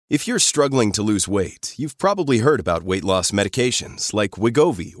If you're struggling to lose weight, you've probably heard about weight loss medications like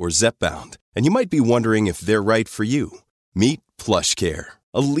Wegovy or Zepbound, and you might be wondering if they're right for you. Meet PlushCare,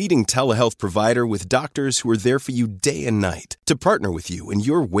 a leading telehealth provider with doctors who are there for you day and night to partner with you in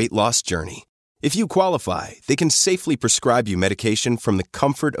your weight loss journey. If you qualify, they can safely prescribe you medication from the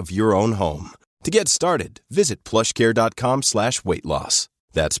comfort of your own home. To get started, visit plushcare.com/weightloss.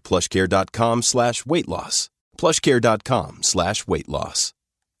 That's plushcare.com/weightloss. plushcare.com/weightloss.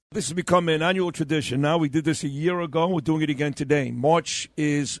 This has become an annual tradition. Now, we did this a year ago. We're doing it again today. March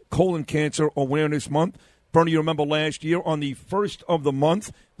is Colon Cancer Awareness Month. Bernie, you remember last year on the first of the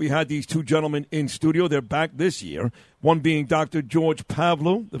month, we had these two gentlemen in studio. They're back this year, one being Dr. George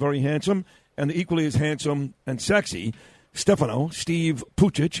Pavlou, the very handsome, and the equally as handsome and sexy Steve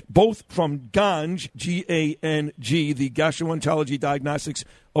Pucic, both from GANG, G-A-N-G, the Gastroenterology Diagnostics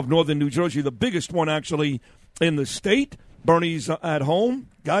of Northern New Jersey, the biggest one actually in the state. Bernie's at home.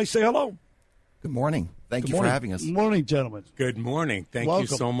 Guys, say hello. Good morning. Thank you for having us. Good morning, gentlemen. Good morning. Thank you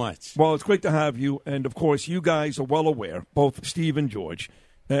so much. Well, it's great to have you. And, of course, you guys are well aware, both Steve and George.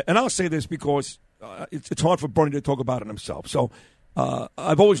 And I'll say this because it's hard for Bernie to talk about it himself. So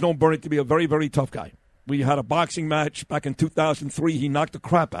I've always known Bernie to be a very, very tough guy. We had a boxing match back in 2003. He knocked the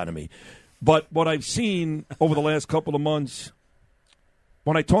crap out of me. But what I've seen over the last couple of months,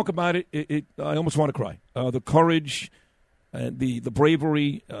 when I talk about it, I almost want to cry. The courage, the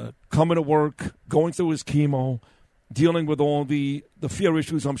bravery, coming to work, going through his chemo, dealing with all the fear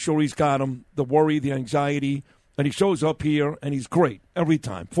issues I'm sure he's got him, the worry, the anxiety, and he shows up here, and he's great every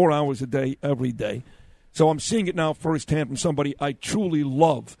time, 4 hours a day, every day. So I'm seeing it now firsthand from somebody I truly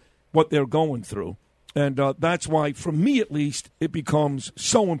love what they're going through. And that's why, for me at least, it becomes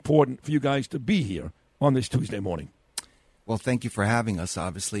so important for you guys to be here on this Tuesday morning. Well, thank you for having us,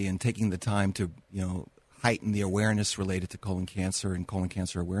 obviously, and taking the time to, heighten the awareness related to colon cancer and Colon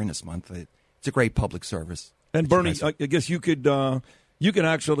Cancer Awareness Month. It's a great public service. And Bernie, I guess you could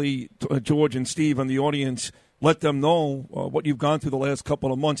actually, George and Steve and the audience, let them know what you've gone through the last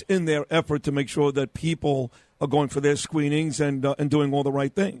couple of months in their effort to make sure that people are going for their screenings and doing all the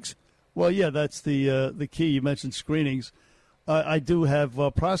right things. Well, yeah, that's the key. You mentioned screenings. I do have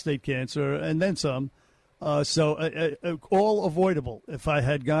prostate cancer and then some. So all avoidable. If I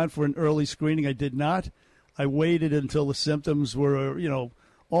had gone for an early screening, I did not. I waited until the symptoms were,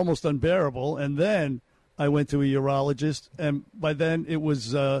 almost unbearable, and then I went to a urologist. And by then, it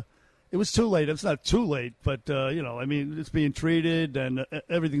was too late. It's not too late, but it's being treated, and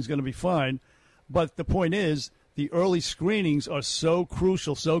everything's going to be fine. But the point is, the early screenings are so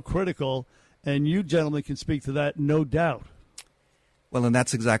crucial, so critical, and you gentlemen can speak to that, no doubt. Well, and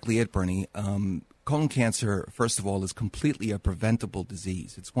that's exactly it, Bernie. Colon cancer, first of all, is completely a preventable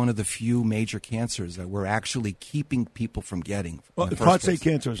disease. It's one of the few major cancers that we're actually keeping people from getting. Well, prostate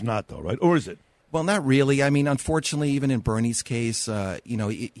cancer is not, though, right? Or is it? Well, not really. I mean, unfortunately, even in Bernie's case,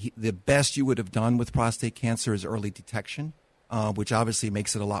 the best you would have done with prostate cancer is early detection, which obviously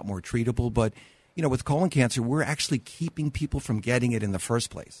makes it a lot more treatable. But, with colon cancer, we're actually keeping people from getting it in the first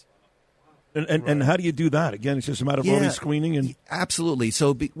place. And how do you do that? Again, it's just a matter of early screening? Absolutely.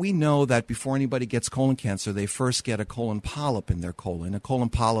 So we know that before anybody gets colon cancer, they first get a colon polyp in their colon. A colon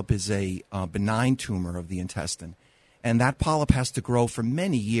polyp is a benign tumor of the intestine. And that polyp has to grow for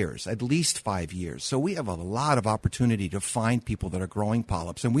many years, at least 5 years. So we have a lot of opportunity to find people that are growing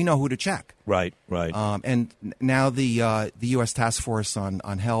polyps, and we know who to check. Right. And now the U.S. Task Force on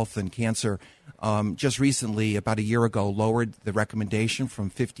Health and Cancer just recently, about a year ago, lowered the recommendation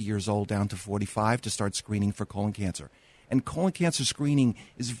from 50 years old down to 45 to start screening for colon cancer. And colon cancer screening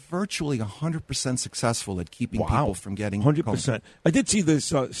is virtually 100% successful at keeping people from getting 100%. colon. I did see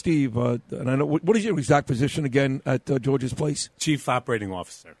this, Steve, and I know, what is your exact position again at George's place? Chief Operating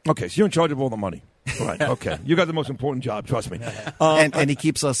Officer. Okay, so you're in charge of all the money. Right, okay. You got the most important job, trust me. And he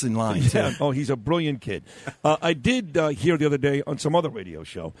keeps us in line, too. Yeah. Oh, he's a brilliant kid. I did hear the other day on some other radio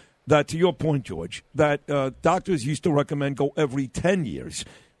show that, to your point, George, that doctors used to recommend go every 10 years,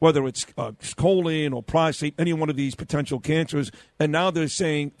 whether it's colon or prostate, any one of these potential cancers. And now they're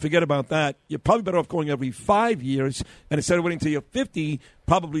saying, forget about that. You're probably better off going every 5 years. And instead of waiting until you're 50,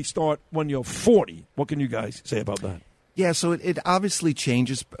 probably start when you're 40. What can you guys say about that? Yeah, so it obviously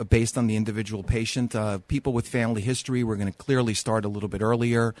changes based on the individual patient. People with family history, we're going to clearly start a little bit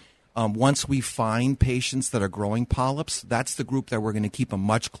earlier. Once we find patients that are growing polyps, that's the group that we're going to keep a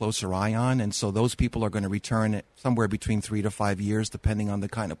much closer eye on. And so those people are going to return somewhere between 3 to 5 years, depending on the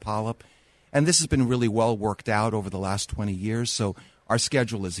kind of polyp. And this has been really well worked out over the last 20 years. So our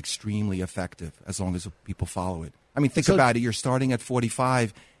schedule is extremely effective as long as people follow it. I mean, think about it. You're starting at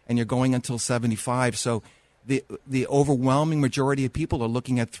 45 and you're going until 75. So the overwhelming majority of people are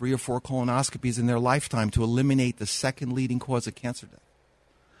looking at 3 or 4 colonoscopies in their lifetime to eliminate the second leading cause of cancer death.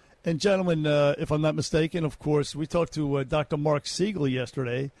 And gentlemen, if I'm not mistaken, of course, we talked to Dr. Mark Siegel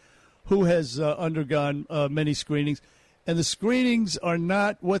yesterday, who has undergone many screenings. And the screenings are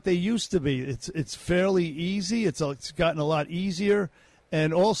not what they used to be. It's fairly easy. It's gotten a lot easier.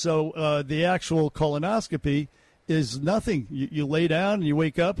 And also, the actual colonoscopy is nothing. You lay down and you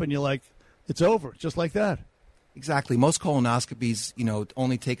wake up and you're like, it's over, just like that. Exactly. Most colonoscopies,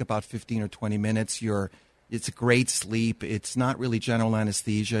 only take about 15 or 20 minutes. It's a great sleep. It's not really general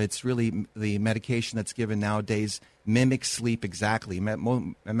anesthesia. It's really the medication that's given nowadays mimics sleep exactly. As a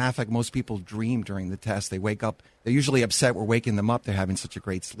matter of fact, most people dream during the test. They wake up. They're usually upset we're waking them up. They're having such a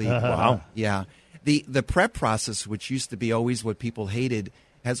great sleep. Wow. Yeah. The prep process, which used to be always what people hated,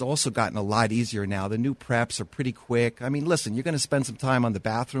 has also gotten a lot easier now. The new preps are pretty quick. I mean, listen, you're going to spend some time in the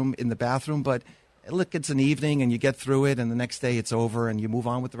bathroom, but look, it's an evening and you get through it, and the next day it's over and you move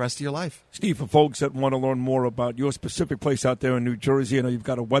on with the rest of your life. Steve, for folks that want to learn more about your specific place out there in New Jersey, I know you've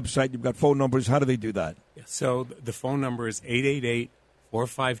got a website, you've got phone numbers. How do they do that? So the phone number is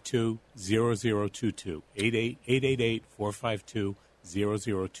 888-452-0022,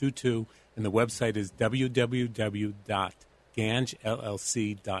 888-452-0022, and the website is www.ganjllc.com.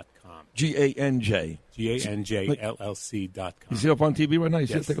 Ganj. GANJLLC.com. You see up on TV right now?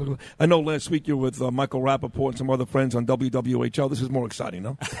 Yes. Take a look. I know last week you were with Michael Rappaport and some other friends on WWHL. This is more exciting,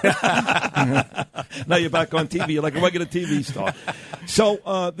 no? Now you're back on TV. You're like a regular TV star.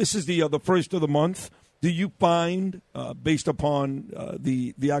 So this is the first of the month. Do you find, based upon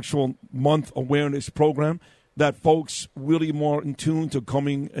the actual month awareness program, that folks really more in tune to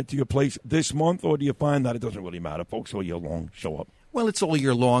coming to your place this month, or do you find that it doesn't really matter? Folks all year long show up. Well, it's all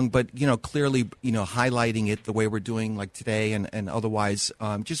year long, but, clearly, highlighting it the way we're doing like today and otherwise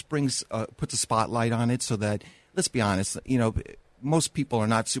just puts a spotlight on it so that, let's be honest, most people are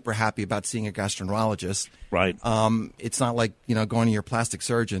not super happy about seeing a gastroenterologist. Right. It's not like, going to your plastic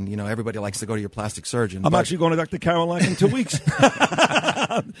surgeon. Everybody likes to go to your plastic surgeon. I'm actually going to Dr. Caroline in 2 weeks.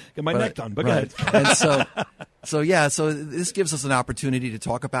 Get my neck done, but go ahead. And so this gives us an opportunity to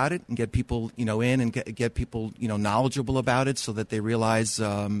talk about it and get people, in and get people, knowledgeable about it so that they realize,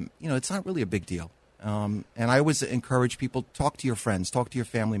 it's not really a big deal. And I always encourage people, talk to your friends, talk to your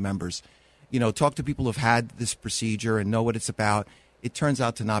family members. Talk to people who've had this procedure and know what it's about. It turns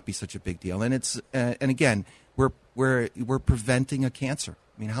out to not be such a big deal, and it's and again, we're preventing a cancer.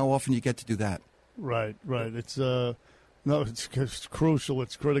 I mean, how often do you get to do that? Right. It's it's crucial.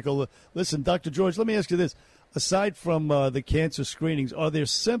 It's critical. Listen, Dr. George, let me ask you this: aside from the cancer screenings, are there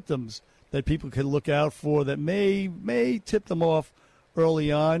symptoms that people can look out for that may tip them off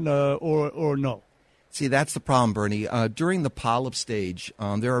early on, or no? See, that's the problem, Bernie. During the polyp stage,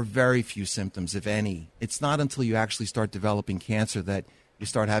 there are very few symptoms, if any. It's not until you actually start developing cancer that you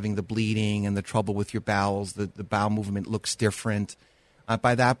start having the bleeding and the trouble with your bowels. The bowel movement looks different.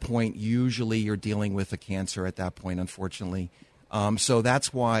 By that point, usually you're dealing with a cancer at that point, unfortunately. So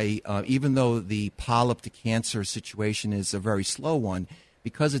that's why, even though the polyp to cancer situation is a very slow one,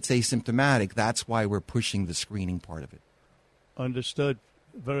 because it's asymptomatic, that's why we're pushing the screening part of it. Understood.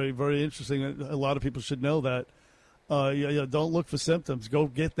 Very, very interesting. A lot of people should know that. Don't look for symptoms. Go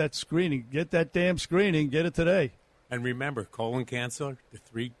get that screening. Get that damn screening. Get it today. And remember, colon cancer, the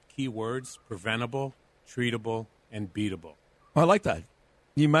 3 key words: preventable, treatable, and beatable. I like that.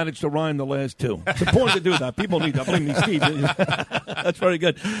 You managed to rhyme the last 2. It's important to do that. People need that. Believe me, Steve. That's very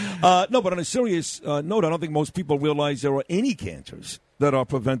good. No, but on a serious note, I don't think most people realize there are any cancers that are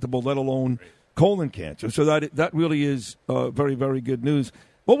preventable, let alone colon cancer. So that really is very, very good news.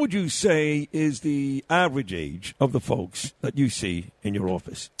 What would you say is the average age of the folks that you see in your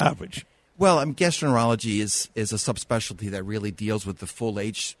office? Average. Well, gastroenterology is a subspecialty that really deals with the full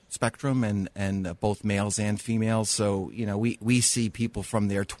age spectrum and both males and females. So, we see people from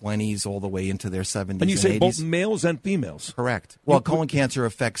their 20s all the way into their 70s and 80s. And you say both males and females? Correct. Well, colon cancer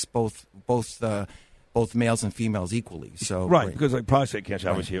affects both males and females equally. So right, because like prostate cancer,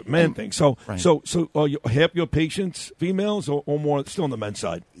 obviously, a man thing. So, right. so are half your patients females or more still on the men's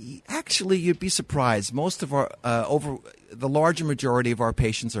side? Actually, you'd be surprised. Most of our the larger majority of our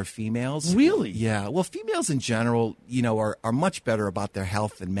patients are females. Really? Yeah. Well, females in general, are much better about their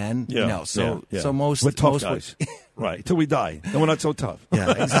health than men. Yeah. So most we're tough most guys. Right, till we die. Then we're not so tough.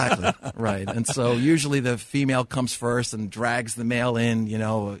 Yeah, exactly. Right. And so usually the female comes first and drags the male in,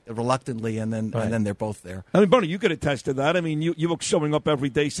 reluctantly, and then they're both there. I mean, Bernie, you could attest to that. I mean, you were showing up every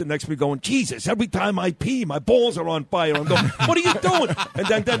day, sitting next to me going, Jesus, every time I pee, my balls are on fire. I'm going, what are you doing? And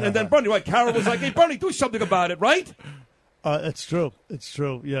then Bernie, right, Carol was like, hey, Bernie, do something about it, right? It's true. It's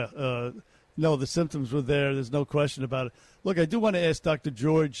true, yeah. No, the symptoms were there. There's no question about it. Look, I do want to ask Dr.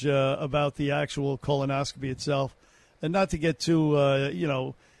 George about the actual colonoscopy itself, and not to get too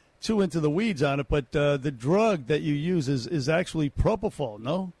into the weeds on it, but the drug that you use is actually propofol,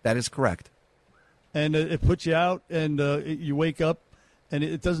 no? That is correct. And it puts you out, and you wake up, and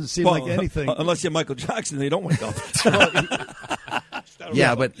it doesn't seem like anything. Unless you're Michael Jackson, they don't wake up.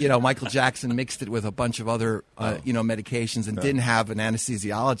 Yeah, but Michael Jackson mixed it with a bunch of other medications and didn't have an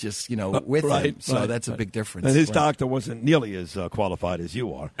anesthesiologist with him. So that's a big difference. And his doctor wasn't nearly as qualified as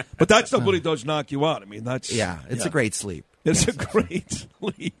you are. But that stuff really does knock you out. I mean, it's a great sleep. It's a great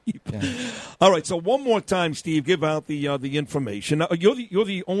sleep. Yeah. All right, so one more time, Steve, give out the information. Now, you're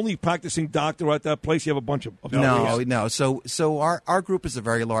the only practicing doctor at that place. You have a bunch of no. So our group is a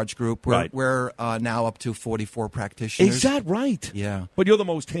very large group. We're now up to 44 practitioners. Is that right? Yeah. But you're the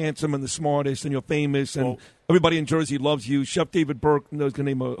most handsome and the smartest, and you're famous, and everybody in Jersey loves you. Chef David Burke is going to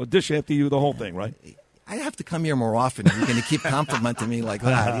name a dish after you. The whole thing, right? I have to come here more often. You're going to keep complimenting me like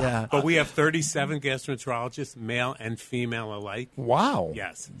that. Yeah. But we have 37 gastroenterologists, male and female alike. Wow.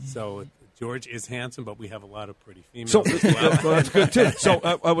 Yes. So George is handsome, but we have a lot of pretty females so, as well. well, that's good, too. So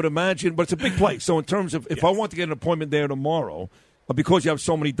I would imagine, but it's a big place. So in terms of, if I want to get an appointment there tomorrow, because you have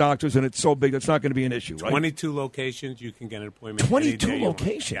so many doctors and it's so big, it's not going to be an issue, right? 22 locations, you can get an appointment. 22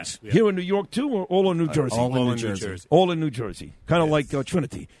 locations? Yes, here in New York, too, or all in New Jersey? All in New Jersey. All in New Jersey. Kind of like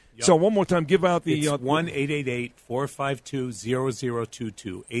Trinity. Yep. So one more time, give out the... It's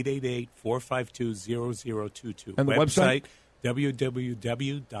 1-888-452-0022. 888-452-0022. And the website?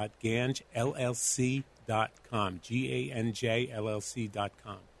 www.ganjllc.com.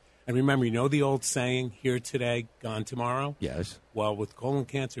 GANJLLC.com. And remember, the old saying, here today, gone tomorrow? Yes. Well, with colon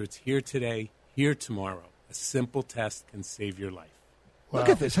cancer, it's here today, here tomorrow. A simple test can save your life. Wow. Look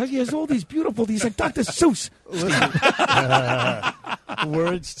at this. He has all these beautiful, these like Dr. Seuss.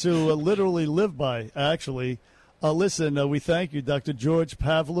 Words to literally live by, actually. Listen, we thank you, Dr. George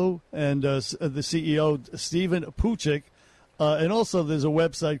Pavlou, and the CEO, Stephen Puchik. And also there's a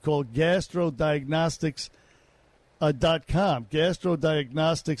website called gastrodiagnostics.com,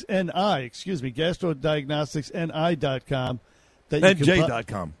 gastrodiagnosticsni.com.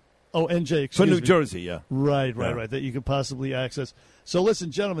 NJ.com. Oh, NJ, excuse me. For New me. Jersey, yeah. Right, that you could possibly access. So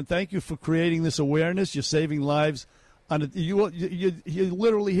listen, gentlemen, thank you for creating this awareness. You're saving lives. You're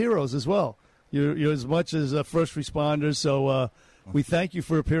literally heroes as well. You're as much as first responders. So we thank you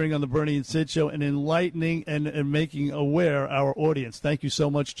for appearing on the Bernie and Sid Show and enlightening and making aware our audience. Thank you so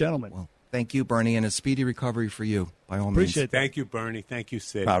much, gentlemen. Well, thank you, Bernie, and a speedy recovery for you, by all means. Appreciate that. Thank you, Bernie. Thank you,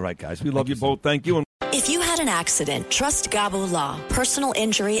 Sid. All right, guys. We love you both. Thank you. If you had an accident, trust Gabo Law, personal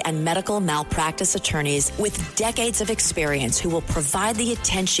injury and medical malpractice attorneys with decades of experience who will provide the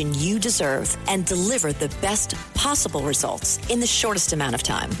attention you deserve and deliver the best possible results in the shortest amount of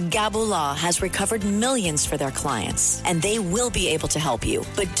time. Gabo Law has recovered millions for their clients, and they will be able to help you.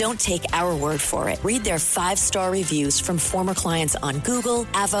 But don't take our word for it. Read their 5-star reviews from former clients on Google,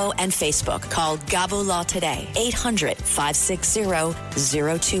 Avo, and Facebook. Call Gabo Law today,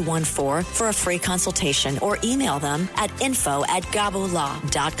 800-560-0214 for a free consultation, or email them at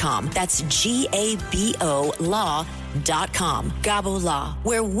info@gabolaw.com. That's GABO law.com. Gabo Law,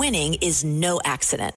 where winning is no accident.